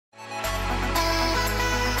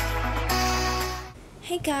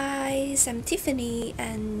Hey guys, I'm Tiffany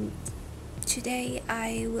and today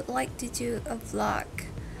I would like to do a vlog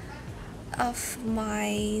of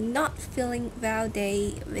my not feeling well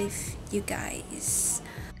day with you guys.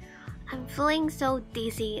 I'm feeling so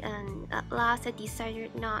dizzy and at last I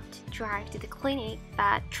decided not to drive to the clinic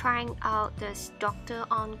but trying out this doctor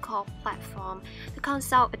on call platform to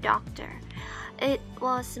consult a doctor. It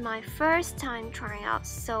was my first time trying out,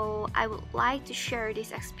 so I would like to share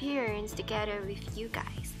this experience together with you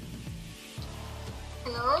guys.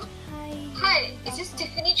 Hello? Hi, is this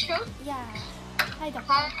Tiffany Chu? Yeah. Hi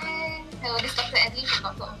doctor. Hi. Hello, this is Dr. Edley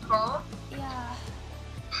from Dr. On Call. Yeah.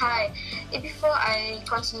 Hi. Before I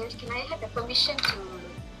continue, can I have your permission to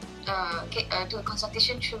do a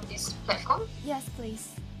consultation through this platform? Yes,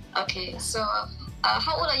 please. Okay, so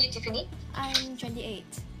how old are you, Tiffany? I'm 28.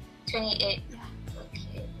 28. Yeah.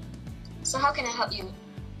 Okay. So how can I help you?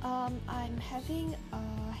 I'm having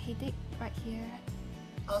a headache right here.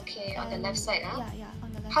 Okay, on the left side, huh? Yeah,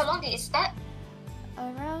 on the left How side. long did it start?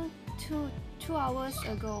 Around two hours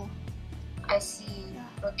ago. I see.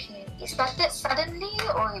 Yeah. Okay. It started suddenly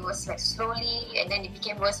or it was like slowly and then it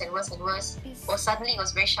became worse and worse and worse? Or suddenly it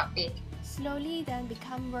was very sharp pain? Slowly then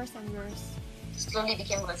become worse and worse. Slowly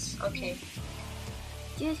became worse. Okay.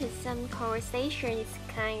 Due to some conversation, it's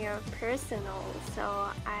kind of personal, so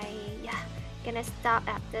gonna stop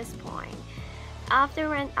at this point.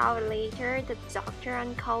 After an hour later, the doctor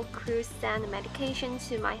on call crew sent the medication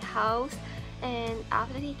to my house, and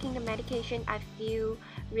after taking the medication, I feel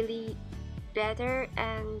really better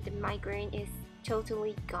and the migraine is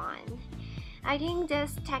totally gone. I think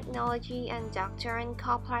this technology and doctor on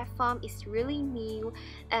call platform is really new,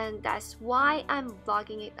 and that's why I'm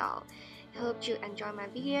vlogging it out. Hope you enjoy my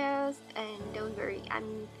videos, and don't worry,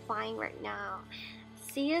 I'm fine right now.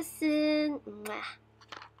 See you soon. Mwah.